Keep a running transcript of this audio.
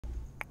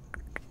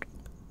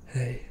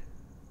Hey,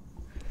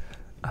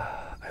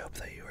 I hope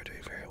that you are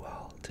doing very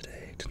well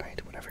today,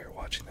 tonight, whenever you're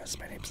watching this.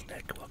 My name's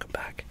Nick, welcome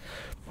back.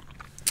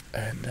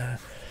 And,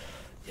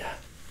 yeah,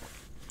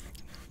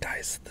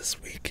 guys,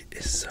 this week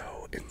is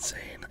so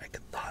insane. I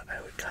thought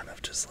I would kind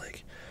of just,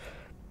 like,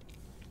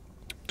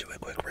 do a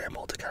quick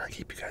ramble to kind of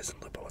keep you guys in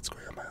the loop of what's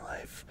going on in my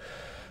life.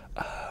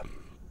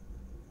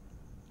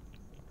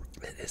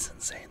 It is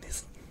insane.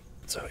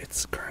 So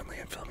it's currently,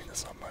 I'm filming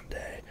this on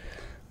Monday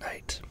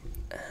night,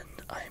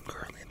 and I am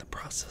currently in the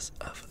process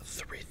of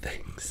 3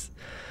 things.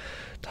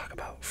 Talk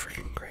about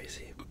freaking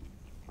crazy.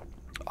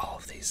 All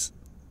of these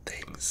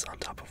things on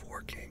top of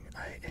working.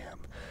 I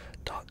am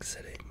dog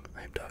sitting.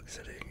 I'm dog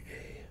sitting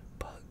a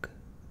bug.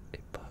 A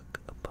bug,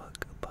 a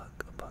bug, a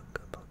bug, a bug,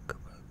 a bug, a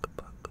bug, a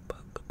bug, a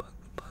bug, a bug,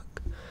 a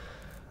bug.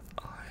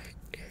 I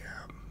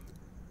am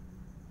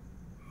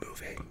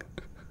moving.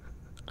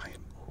 I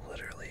am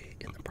literally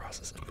in the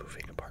process of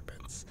moving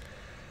apartments.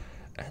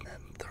 And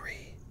then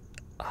 3,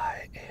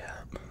 I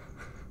am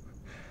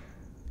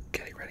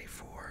getting ready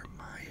for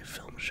my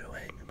film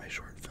showing, my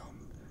short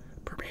film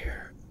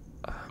premiere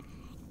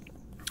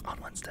on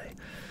Wednesday.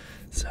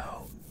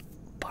 So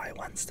by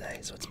Wednesday,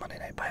 so it's Monday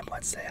night, by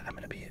Wednesday I'm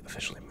going to be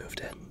officially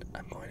moved in.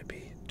 I'm going to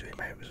be doing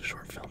my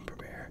short film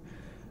premiere,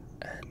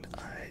 and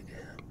I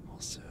am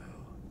also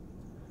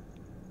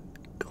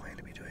going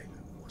to be doing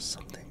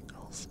something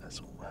else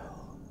as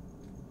well.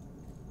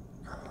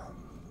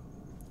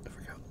 I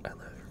forgot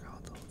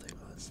what the whole thing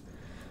was.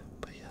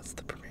 But yeah, it's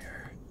the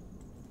premiere,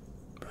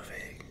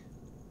 moving,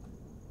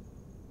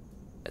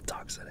 and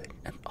dog sitting,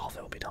 and all of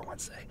it will be done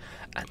Wednesday.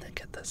 And then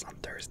get this, on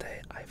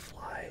Thursday I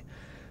fly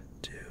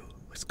to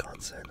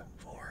Wisconsin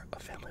for a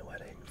family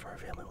wedding,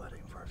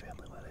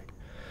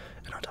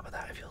 And on top of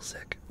that, I feel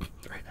sick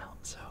right now,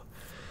 so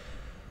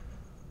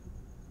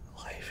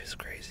life is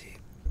crazy.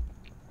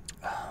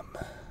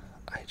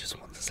 I just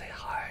wanted to say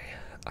hi.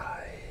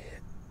 I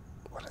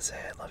want to say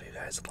I love you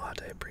guys a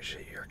lot. I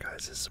appreciate your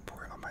guys'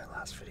 support on my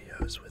last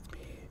videos with me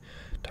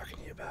talking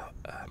to you about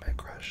my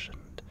crush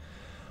and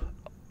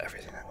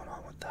everything that went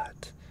on with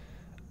that.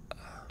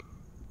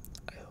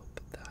 I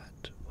hope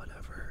that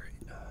whatever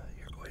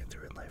you're going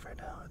through in life right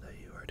now, that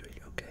you are doing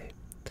okay.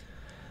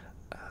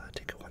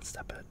 Take it one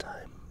step at a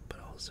time, but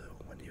also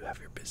when you have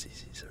your busy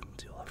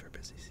seasons, you'll have your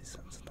busy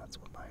seasons, and that's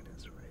what mine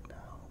is right now.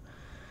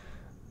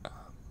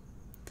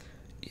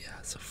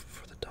 Yeah, so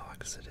for the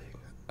dog sitting,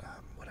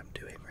 what I'm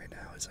doing right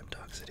now is I'm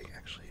dog sitting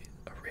actually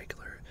a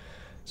regular,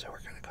 so I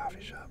work at a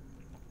coffee shop.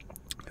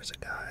 There's a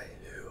guy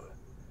who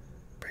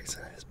brings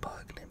in his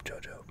pug named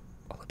Jojo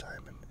all the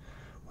time, and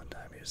one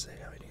time he was saying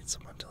how he needs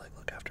someone to like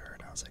look after her,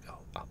 and I was like, oh,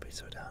 I'll be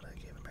so down. I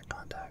gave him my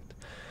contact.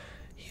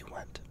 He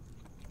went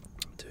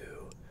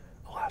to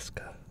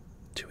Alaska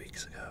 2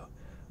 weeks ago.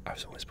 I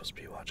was only supposed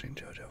to be watching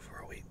Jojo for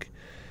a week.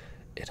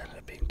 It ended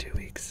up being 2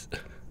 weeks.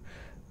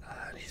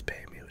 And he's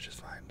paying me, which is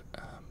fine.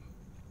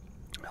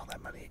 All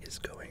that money is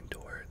going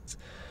towards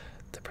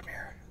the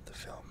premiere, the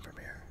film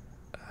premiere,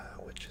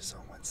 which is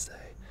on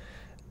Wednesday.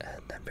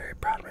 And I'm very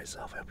proud of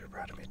myself. I hope you're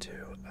proud of me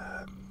too.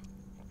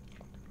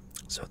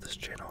 So this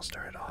channel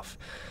started off,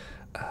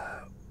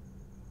 I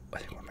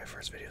think one of my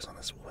first videos on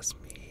this was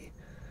me.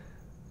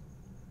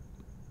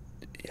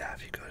 Yeah,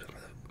 if you go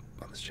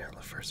to on this channel,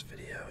 the first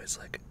video is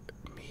like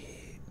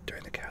me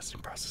during the casting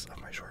process of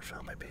my short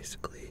film. I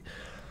basically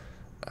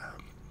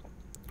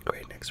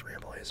create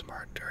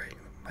nicksrambleasmr during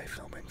my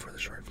filming for the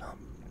short film.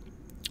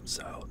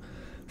 So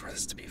for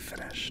this to be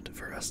finished,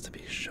 for us to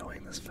be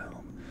showing this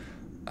film,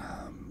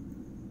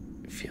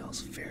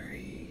 feels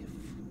very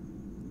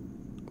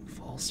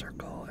full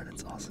circle, and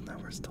it's awesome that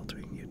we're still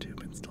doing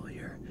YouTube and still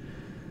here.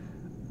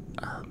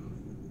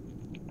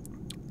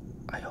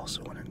 I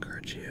also want to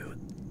encourage you,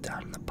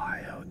 down in the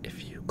bio,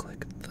 if you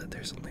click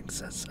there's a link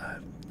that says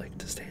like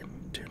to stay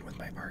in tune with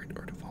my art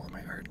or to follow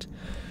my art,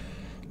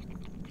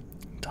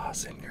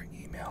 toss in your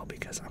email,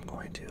 because I'm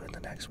going to, in the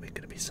next week,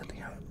 going to be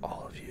sending out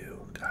all of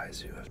you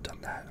guys who have done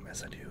that. I'm going to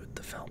send you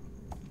the film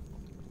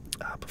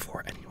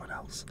before anyone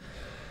else,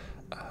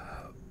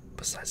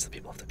 besides the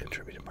people that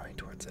contributed money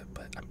towards it.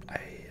 But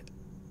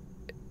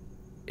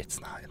it's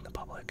not in the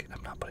public.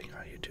 I'm not putting it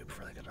on YouTube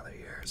for like another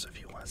year. So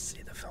if you want to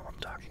see the film I'm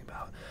talking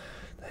about,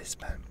 that I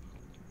spent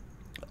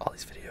all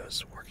these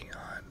videos working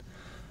on,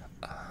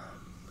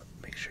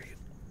 make sure you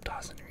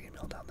toss in your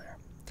email down there.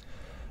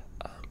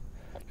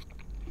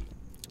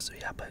 So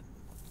yeah, but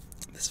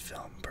this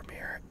film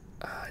premiere,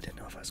 I didn't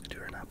know if I was gonna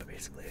do it or not, but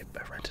basically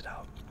I rented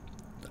out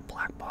the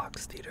Black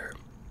Box Theater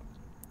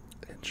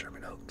in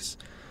Sherman Oaks,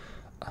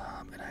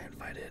 and I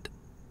invited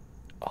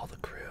all the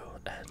crew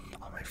and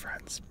all my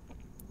friends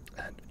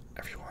and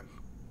everyone,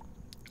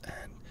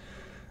 and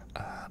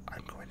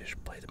I'm going to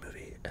play the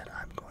movie, and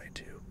I'm going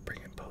to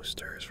bring in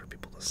posters for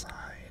people to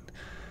sign,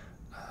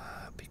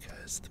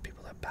 because the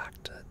people that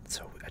backed it,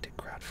 so I did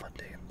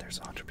crowdfunding, and there's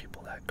 100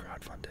 people that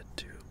crowdfunded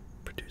to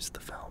produce the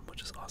film,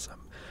 which is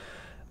awesome.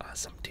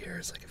 Some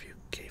tiers, like if you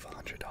gave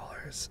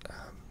 $100,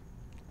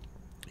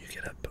 you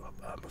get a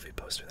movie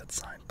poster that's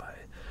signed by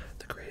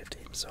the creative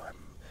team. So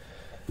I'm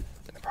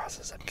in the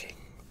process of getting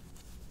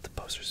the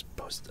posters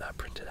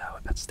print it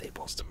out at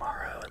Staples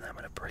tomorrow, and then I'm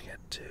gonna bring it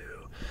to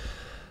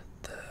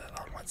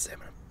on Wednesday. I'm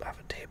gonna have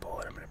a table,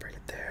 and I'm gonna bring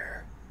it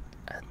there,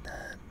 and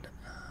then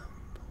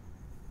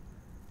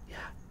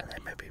yeah, and then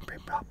maybe bring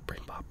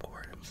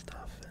popcorn and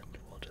stuff, and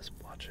we'll just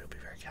watch it. It'll be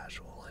very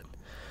casual, and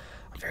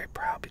I'm very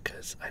proud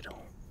because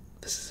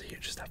this is a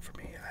huge step for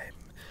me.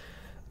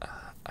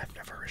 I've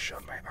never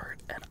shown my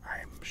art, and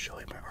I'm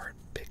showing my art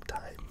big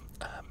time.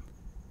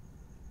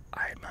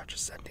 I am not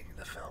just sending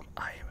the film,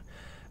 I am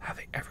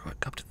having everyone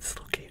come to this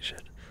location,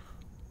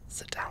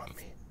 sit down with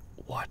me,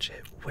 watch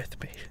it with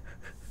me.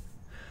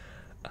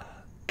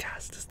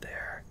 Cast is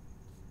there,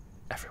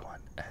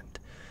 everyone, and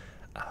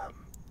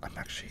I'm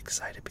actually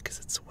excited because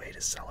it's a way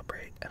to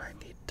celebrate, and I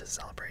need to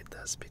celebrate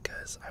this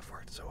because I've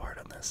worked so hard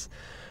on this.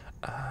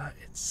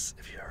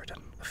 If you've ever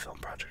done a film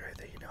project or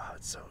anything, you know how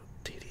it's so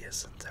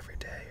tedious and it's every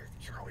day.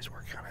 You're always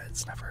working on it.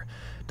 It's never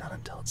done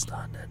until it's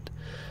done, and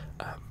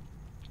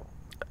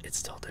it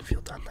still didn't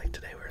feel done. Like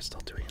today, we were still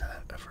doing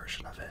a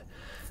version of it,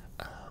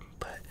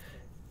 but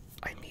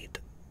I need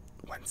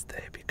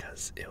Wednesday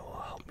because it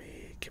will help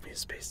me, give me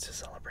space to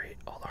celebrate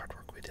all the hard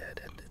work we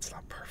did. And it's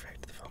not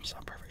perfect. The film's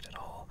not perfect at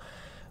all,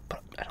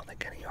 but I don't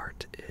think any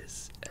art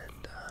is,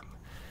 and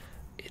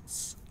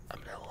I'm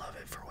gonna love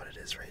it for what it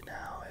is right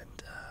now,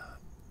 and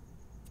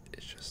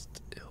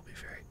it'll be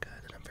very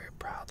good, and I'm very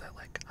proud that,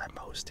 like, I'm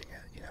hosting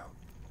it, you know.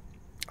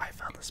 I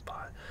found the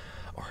spot,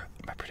 or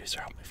my producer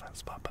helped me find the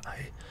spot, but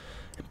I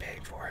am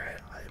paying for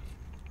it. I'm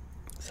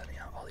sending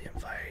out all the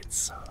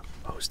invites,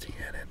 hosting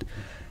it, and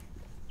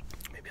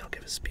maybe I'll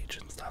give a speech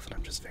and stuff, and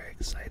I'm just very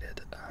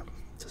excited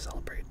to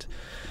celebrate.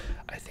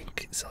 I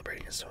think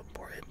celebrating is so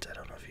important. I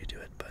don't know if you do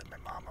it, but my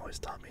mom always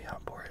taught me how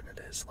important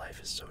it is.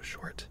 Life is so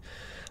short,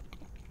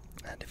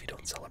 and if you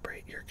don't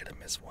celebrate, you're gonna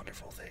miss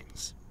wonderful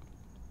things,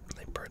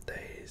 like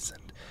birthdays,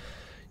 and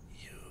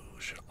you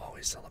should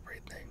always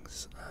celebrate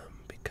things,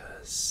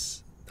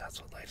 because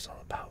that's what life's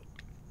all about.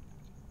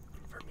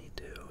 For me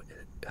too,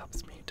 it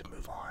helps me to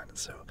move on,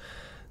 so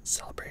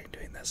celebrating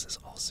doing this is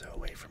also a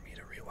way for me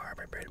to rewire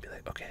my brain and be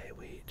like, okay,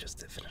 we just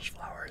did finish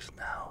flowers,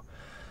 now,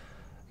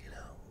 you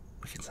know,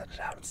 we can send it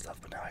out and stuff,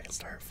 but now I can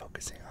start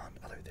focusing on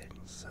other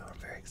things, so I'm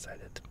very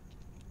excited.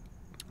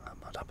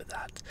 On top of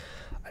that,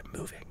 I'm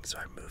moving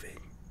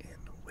in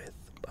with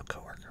a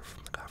coworker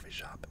from the coffee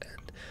shop,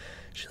 and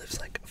she lives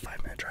like a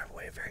 5-minute drive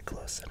away, very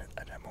close,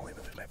 and I'm only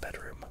moving my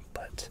bedroom,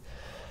 but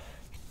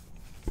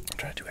I'm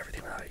trying to do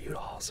everything without a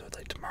U-Haul, so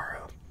like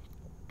tomorrow,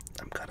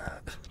 I'm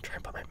gonna try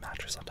and put my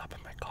mattress on top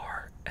of my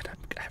car, and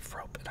I have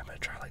rope, and I'm gonna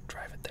try to like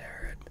drive it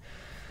there,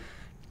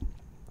 and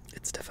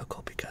it's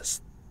difficult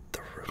because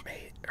her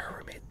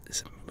roommate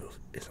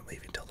isn't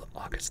leaving till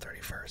August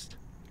 31st.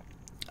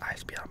 I have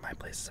to be out of my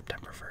place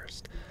September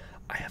 1st.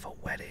 I have a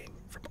wedding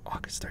from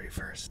August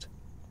 31st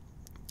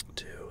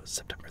to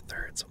September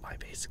 3rd, so I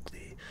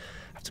basically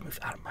have to move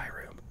out of my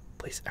room,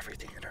 place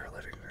everything in her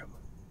living room,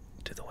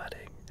 do the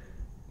wedding,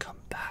 come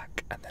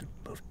back, and then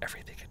move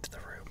everything into the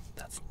room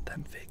that's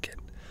then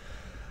vacant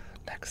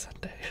next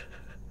Sunday.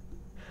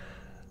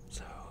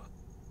 So,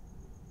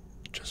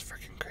 just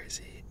freaking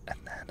crazy. And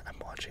then I'm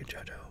watching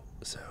JoJo.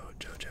 So,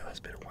 JoJo has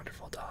been a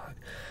wonderful dog.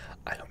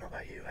 I don't know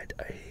about you, I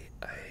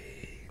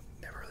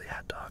never really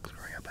had dogs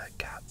growing up. I had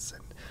cats,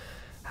 and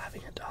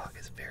having a dog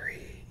is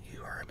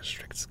you are on a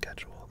strict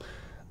schedule.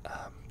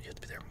 You have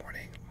to be there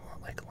morning,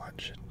 like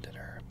lunch and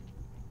dinner,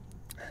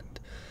 and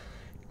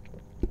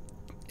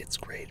it's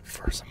great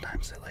for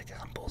sometimes it like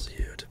humbles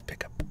you to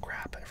pick up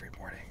crap every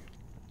morning,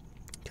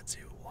 gets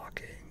you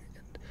walking,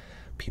 and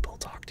people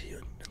talk to you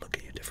and look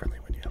at you differently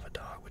when you have a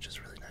dog, which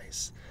is really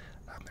nice.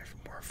 They're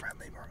more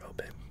friendly, more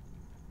open,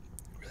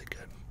 really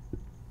good,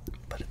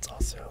 but it's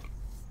also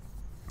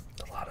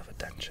a lot of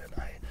attention.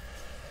 I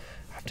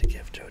have to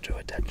give JoJo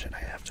attention. I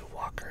have to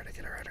walk her to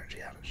get her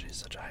energy out, and she's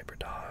such a hyper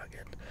dog,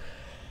 and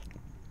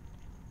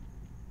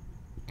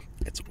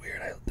it's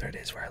weird. There are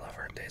days where I love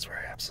her and days where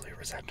I absolutely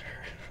resent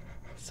her.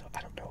 So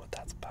I don't know what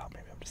that's about.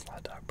 Maybe I'm just not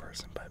a dog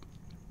person, but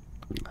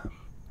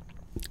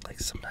like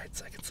some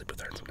nights I can sleep with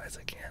her and some nights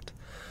I can't.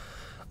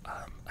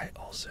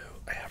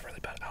 I have really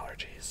bad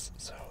allergies,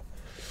 so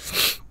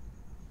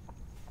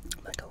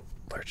I'm like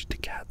allergic to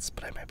cats,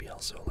 but I might be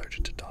also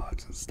allergic to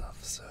dogs and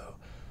stuff, so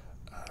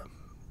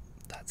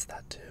that's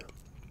that too.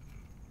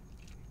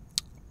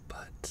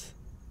 But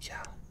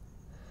yeah,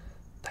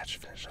 that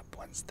should finish up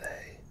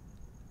Wednesday,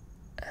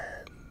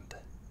 and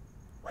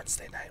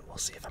Wednesday night we'll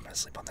see if I'm gonna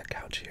sleep on the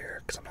couch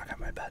here, because I'm not gonna have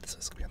my bed, so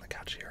it's gonna be on the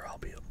couch here. I'll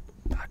be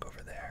back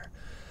over there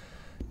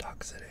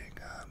dog sitting.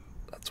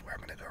 That's where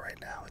I'm gonna go right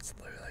now. It's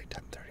literally like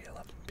 10:30,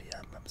 11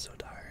 p.m. I'm so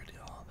tired,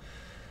 y'all.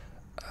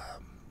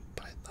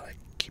 But I thought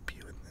I'd keep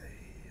you in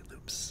the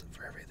loops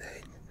for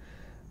everything.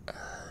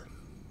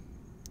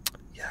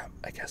 Yeah,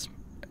 I guess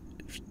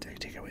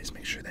takeaways,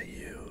 make sure that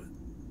you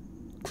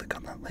click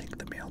on that link,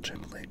 the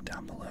MailChimp link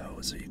down below,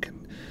 so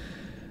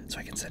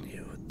I can send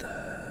you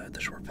the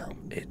short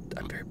film.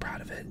 I'm very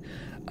proud of it.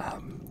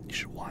 You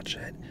should watch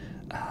it.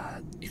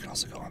 You can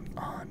also go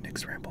on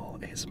Nick's Ramble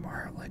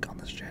ASMR, on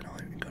this channel,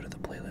 and go to the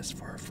playlist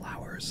for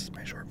Flowers,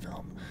 my short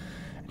film,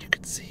 and you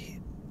can see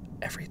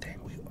everything.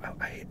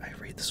 I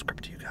read the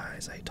script to you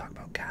guys. I talk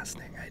about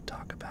casting. I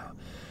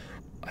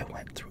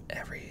went through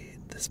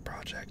this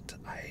project.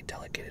 I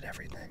delegated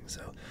everything.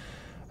 So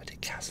I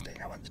did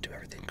casting. I wanted to do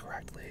everything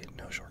correctly.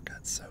 No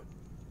shortcuts. So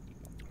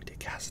we did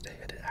casting.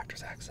 I did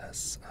actors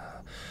access.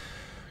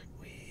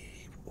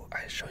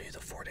 I show you the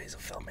 4 days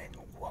of filming.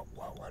 What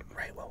went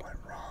right? What went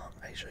wrong?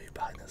 I show you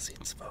behind the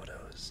scenes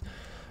photos.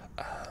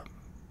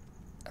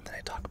 And then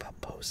I talk about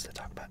post, I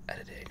talk about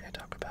editing, I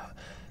talk about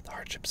the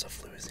hardships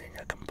of losing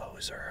a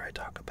composer, I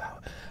talk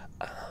about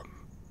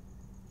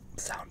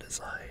sound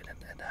design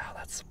and how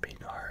that's being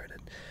hard,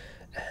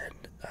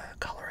 and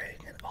coloring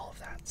and all of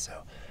that.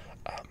 So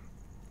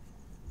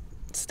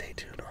stay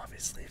tuned,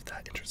 obviously, if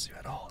that interests you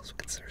at all. So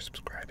consider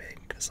subscribing,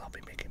 because I'll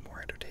be making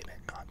more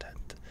entertainment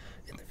content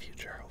in the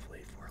future,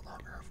 hopefully for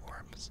longer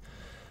forms.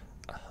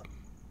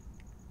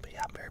 But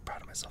yeah, I'm very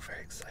proud of myself,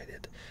 very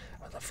excited.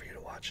 I would love for you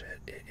to watch it.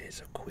 It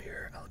is a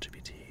queer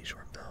LGBT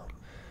short film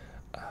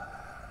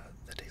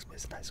that takes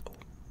place in high school.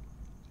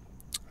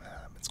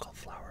 It's called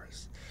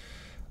Flowers.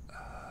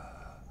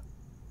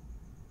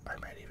 I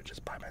might even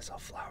just buy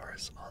myself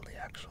flowers on the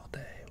actual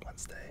day,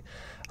 Wednesday.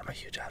 I'm a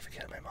huge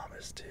advocate, my mom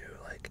is too.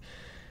 Like,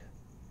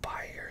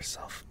 buy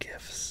yourself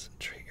gifts,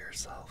 treat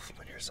yourself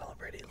when you're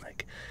celebrating,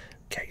 like,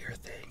 get your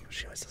thing.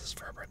 She always does this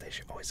for her birthday.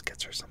 She always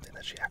gets her something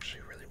that she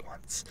actually really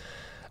wants.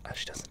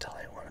 She doesn't tell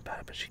anyone about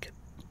it, but she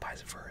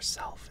buys it for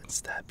herself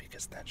instead,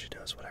 because then she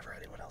knows whatever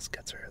anyone else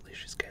gets her, at least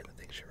she's getting the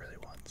thing she really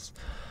wants.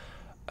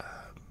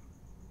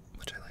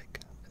 Which I like.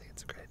 I think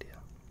it's a great idea.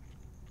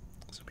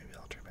 So maybe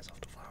I'll treat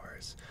myself to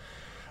flowers.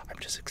 I'm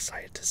just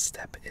excited to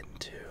step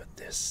into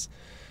this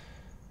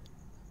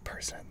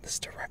person, this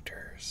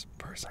director's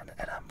person,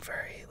 and I'm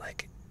very,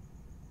 like,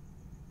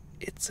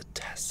 it's a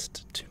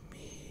test to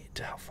me,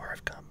 to how far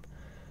I've come.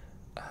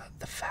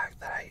 The fact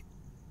that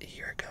a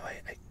year ago,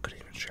 I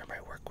couldn't even share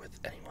my work with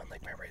anyone,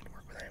 like my written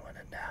work with anyone,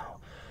 and now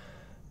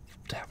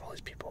to have all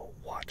these people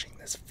watching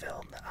this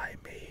film that I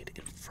made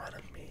in front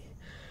of me,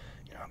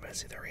 you know, I'm going to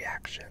see their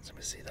reactions, I'm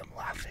going to see them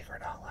laughing or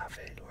not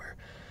laughing, or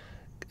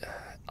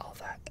all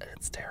that, and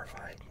it's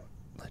terrifying.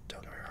 Like,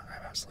 don't get me wrong,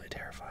 I'm absolutely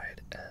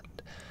terrified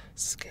and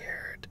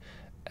scared,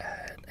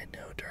 and I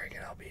know during it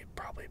I'll be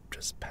probably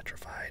just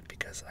petrified,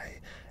 because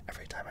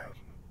every time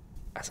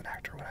as an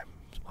actor, when I'm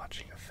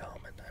watching a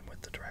film and I'm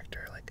with the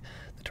director, like,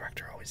 the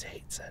director always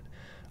hates it,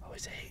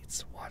 always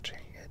hates watching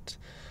it.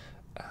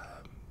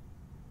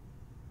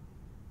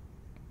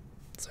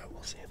 So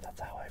we'll see if that's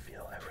how I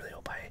feel. I really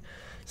hope I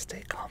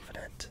stay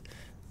confident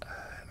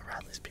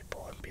around these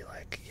people and be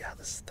like, yeah,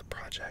 this is the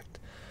project.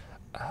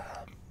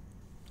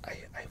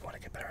 I want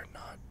to get better at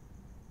not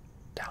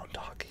down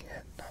talking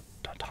it,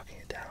 not talking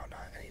it down,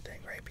 not anything,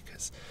 right?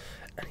 Because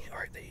any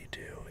art that you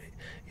do,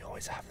 you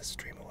always have this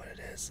dream of what it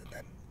is, and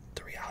then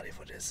the reality of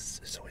what it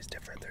is always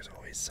different. There's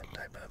always some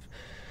type of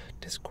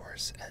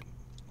discourse, and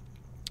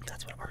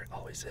that's what art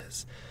always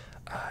is.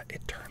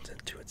 It turns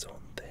into its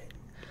own thing,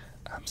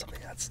 something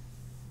that's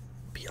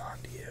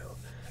beyond you,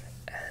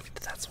 and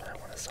that's what I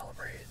want to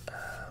celebrate.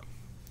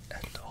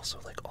 And also,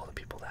 like, all the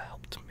people that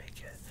helped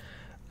make it,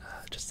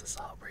 just to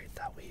celebrate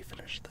that we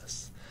finished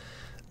this,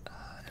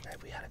 and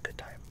that we had a good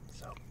time.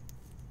 So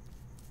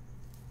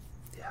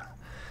yeah.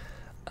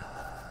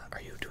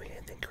 Are you doing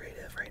anything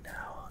creative right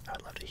now? I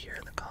would love to hear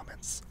in the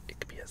comments. It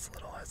could be as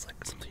little as,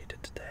 like, something you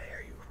did today.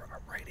 Are you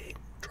writing,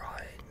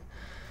 drawing,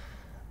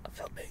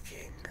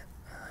 filmmaking?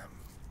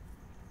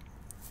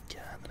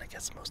 Yeah, and then I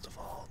guess most of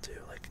all, to,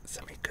 like,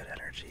 send me good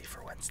energy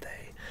for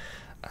Wednesday.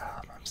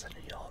 I'm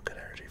sending you all good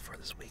energy for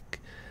this week.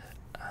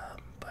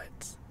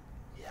 But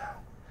yeah.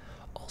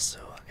 Also,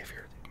 if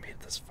you're made it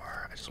this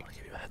far, I just want to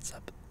give you a heads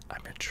up.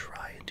 I'm gonna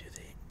try and do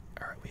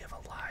we have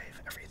a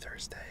live every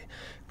Thursday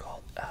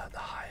called the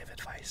HIVE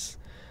Advice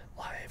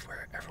Live,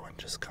 where everyone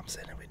just comes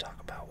in and we talk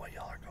about what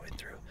y'all are going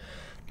through.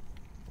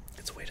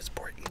 It's a way to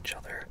support each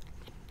other.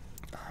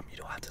 You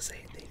don't have to say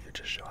anything, you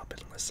just show up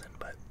and listen,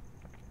 but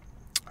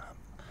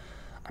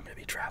I'm going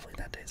to be traveling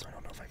that day, so I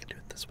don't know if I can do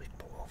it this week,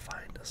 but we'll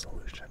find a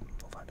solution.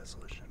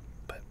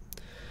 But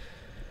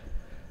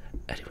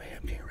anyway,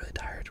 I'm getting really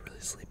tired,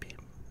 really sleepy.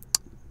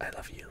 I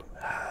love you.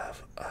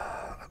 Have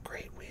a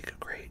great week,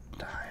 a great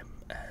time,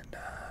 and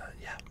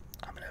yeah,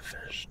 I'm going to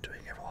finish doing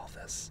all of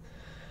this.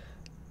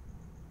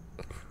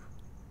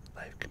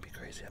 Life can be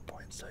crazy at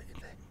points, don't you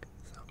think?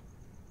 So,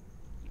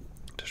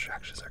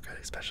 distractions are good,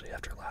 especially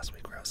after last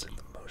week where I was in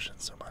the motion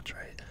so much,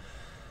 right?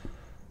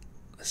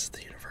 This is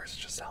the universe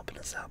just helping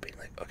us out, being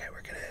like, okay,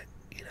 we're gonna,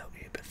 you know,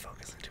 you've been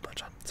focusing too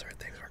much on certain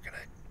things, we're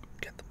gonna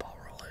get the ball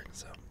rolling,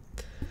 so,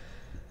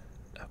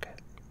 okay,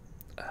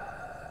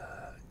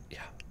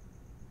 yeah,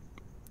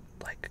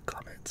 like,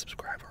 comment,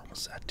 subscribe, we're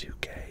almost at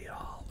 2K,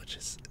 y'all, which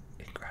is